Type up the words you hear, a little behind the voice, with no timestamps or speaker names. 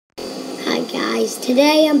guys,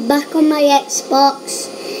 today I'm back on my Xbox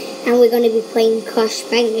and we're going to be playing Crash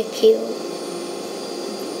Bandicoot.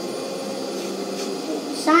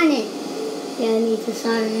 Sign in. Yeah, I need to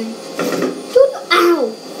sign in.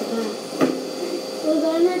 Ow! We're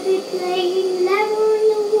going to be playing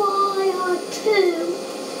level wire 2.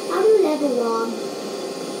 I'm level 1.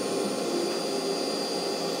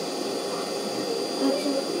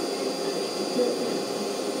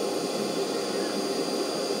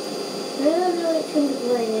 I don't know which one to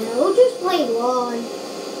play now. We'll just play one.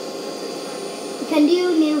 We can do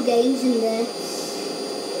new games in this.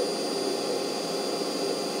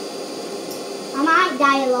 I might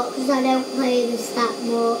die a lot because I don't play this that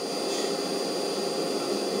much.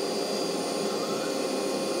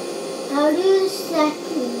 I'll do the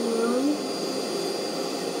second one.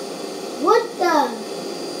 What the?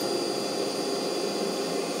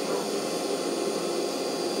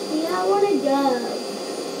 Yeah, I want to go.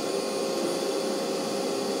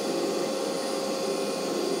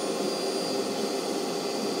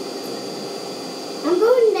 I'm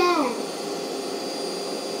going there.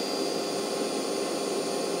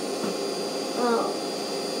 Oh.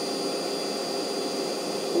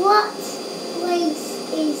 What place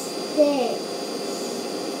is this?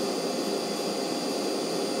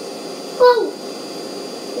 Oh!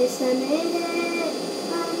 Yes, I made it.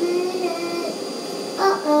 I made it.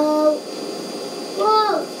 Uh-oh.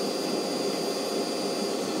 Whoa.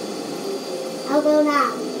 I'll go now.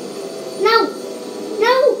 No!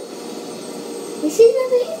 No! This is a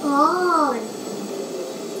bit hard.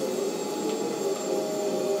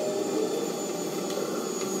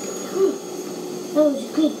 That was a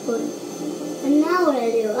good one. And now what I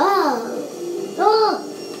do? Oh,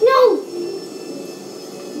 no!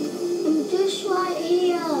 I'm just right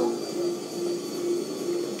here.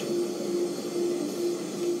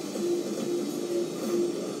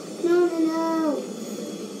 No.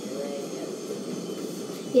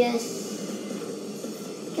 Yes.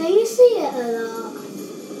 Can you see it a lot?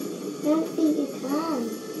 I don't think you can.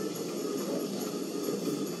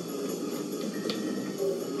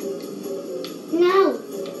 No!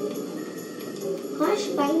 Crash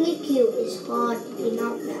Bandicoot is hard, do you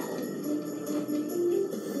not know?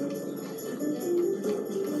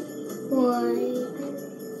 Why?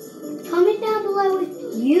 Comment down below if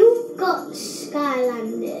you've got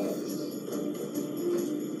Skylanders.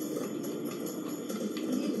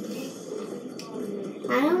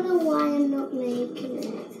 I don't know why I'm not making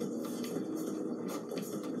it.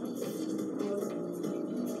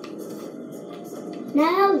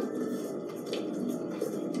 No!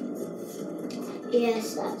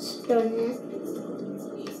 Yes, that's done it.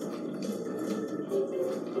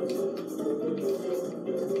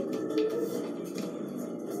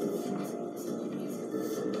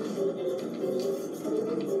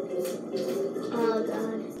 Oh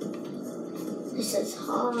god. This is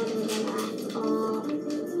harder than I thought.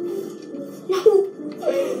 No!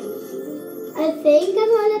 I think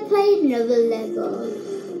I'm gonna play another level.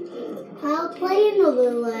 I'll play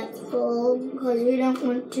another level because we don't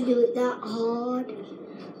want to do it that hard.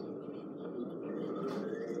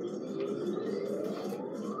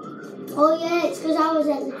 Oh yeah, it's because I was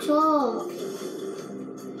at the top.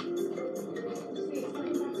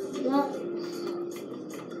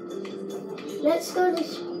 Let's go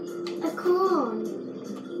this. I can't.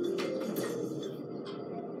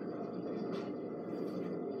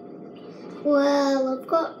 Well, I've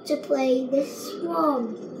got to play this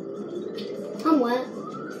one. I'm wet.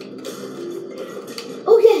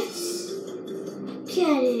 Oh yes!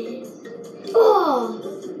 Get it! Oh!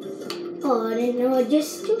 Oh, I didn't know I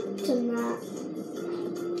just jumped on that.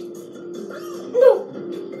 No!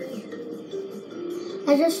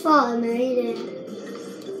 I just thought I made it.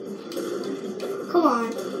 Come on.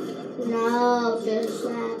 No, just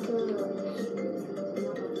that close.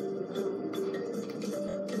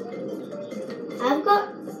 I've got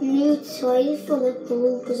new toys for the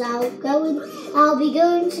pool because I'll be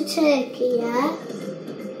going to Turkey, yeah?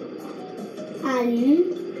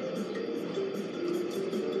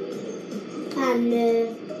 And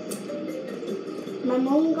my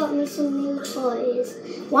mum got me some new toys.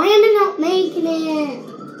 Why am I not making it?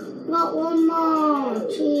 Got one more,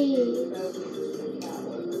 jeez.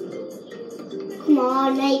 Come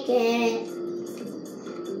on, make it.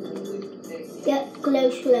 Get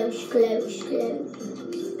close.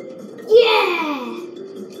 Yeah!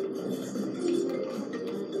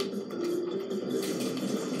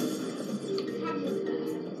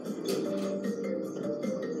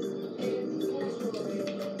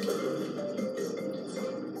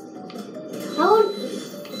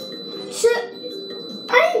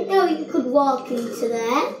 I didn't know you could walk into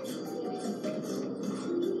there.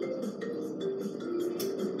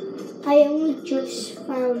 I only just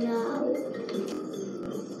found out.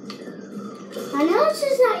 I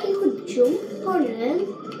noticed that you could jump on it.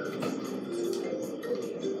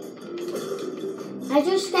 I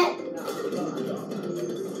just get...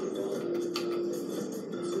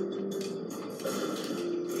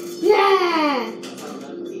 Yeah!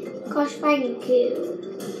 Gosh, thank you.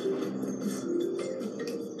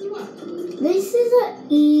 This is an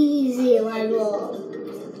easy level.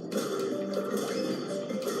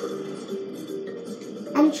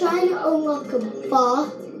 I'm trying to unlock a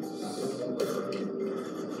boss.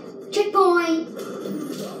 Checkpoint!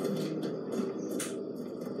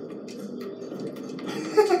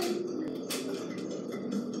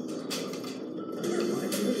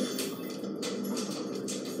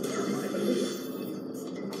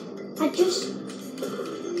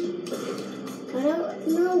 I don't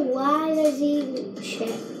know why there's even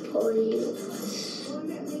checkpoints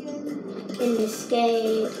in this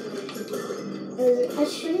game. I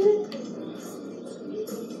shouldn't.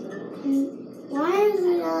 Why is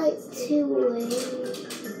it like 2 ways?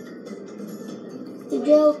 You're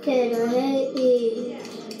joking, I hate you.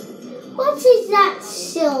 What is that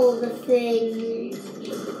silver thing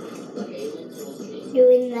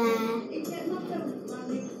doing there?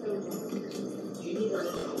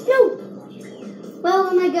 No! Where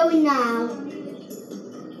am I going now?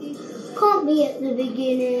 Can't be at the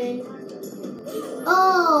beginning.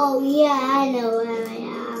 Oh, yeah, I know where I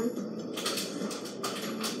am.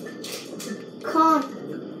 Can't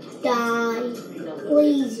die.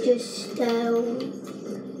 Please just don't.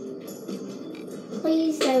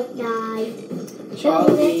 Please don't die. Don't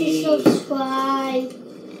forget to subscribe.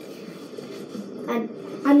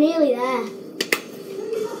 I'm nearly there.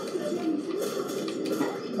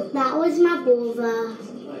 That was my brother.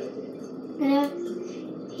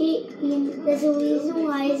 There's a reason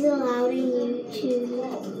why he's allowed in YouTube.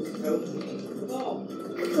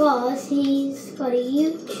 Because he's got a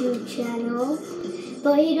YouTube channel,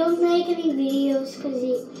 but he don't make any videos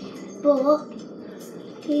but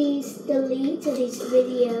he's deleted his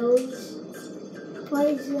videos. What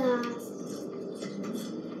is that?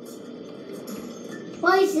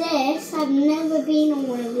 What is this? I've never been on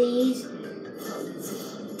one of these.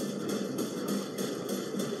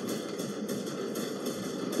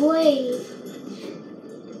 Wait.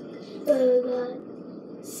 Oh god.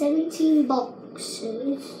 17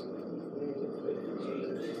 boxes.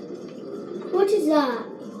 What is that?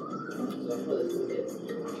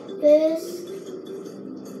 This.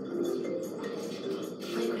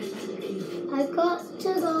 I got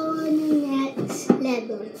to go on the next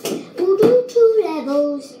level. We'll do 2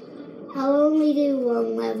 levels. I'll only do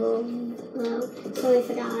 1 level. Well, sorry if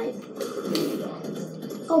I die.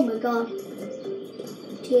 Oh my god.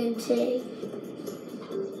 TNT.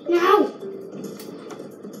 No!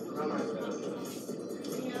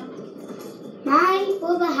 My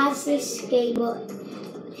brother has this game, but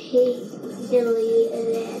he deleted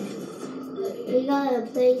it. He got a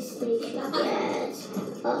PlayStation, yes.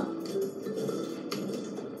 Oh.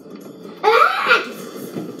 Ah!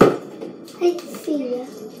 I didn't see that.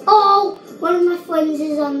 Oh! One of my friends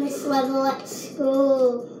is on this level at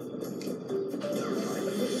school.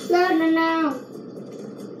 No.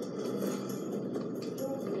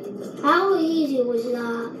 How easy was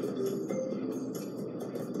that?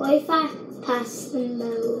 What if I pass them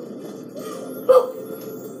though? Oh!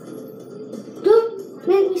 Don't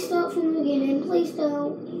make me start from the beginning, please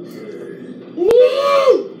don't. No!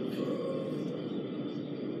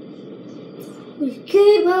 It's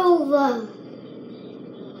game over.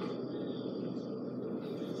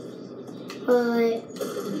 Right.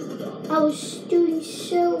 I was doing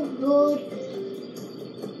so good.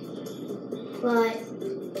 Right.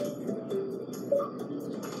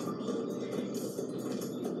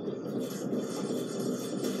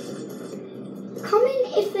 Comment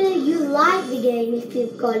if you like the game, if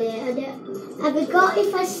you've got it. I forgot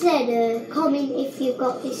if I said comment if you've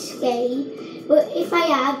got this game. But if I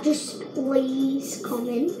have, just please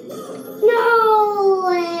comment. No!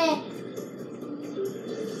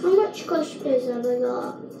 How much clusters have I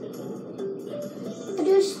got?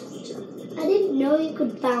 I didn't know you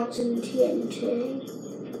could bounce on TNT.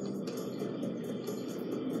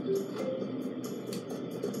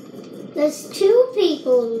 There's 2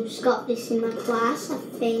 people who's got this in my class, I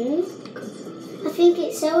think. I think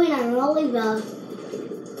it's Owen and Oliver.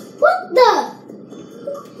 What the?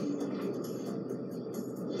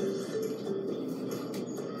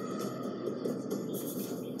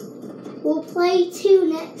 We'll play 2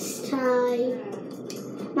 next time.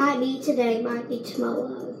 Might be today, might be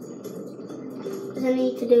tomorrow. because I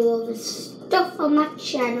need to do all the stuff on my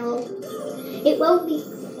channel. It won't be.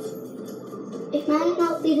 It might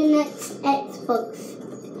not be the next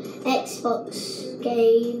Xbox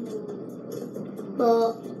game,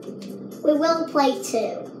 but we will play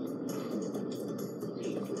 2.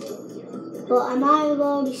 But I might have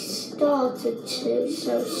already started 2,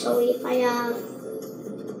 so sorry if I have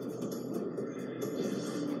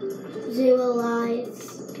 0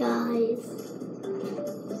 lives, guys.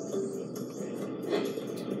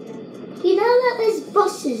 You know that there's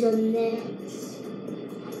bosses on this?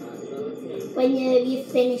 When you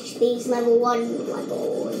finish these level 1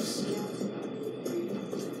 levels.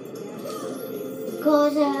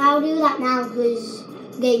 Because I'll do that now because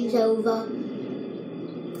game's over.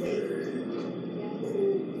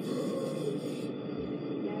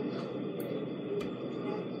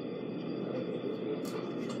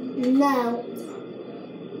 No.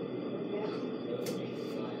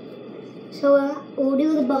 So we'll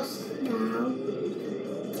do the boss now.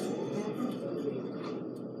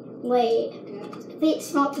 Wait, if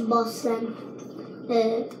it's not the boss then.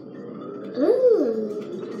 Ooh.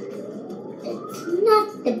 It's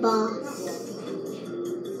not the boss.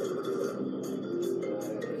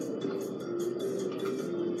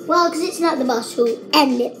 Well, because it's not the boss, we'll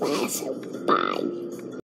end it there, so bye.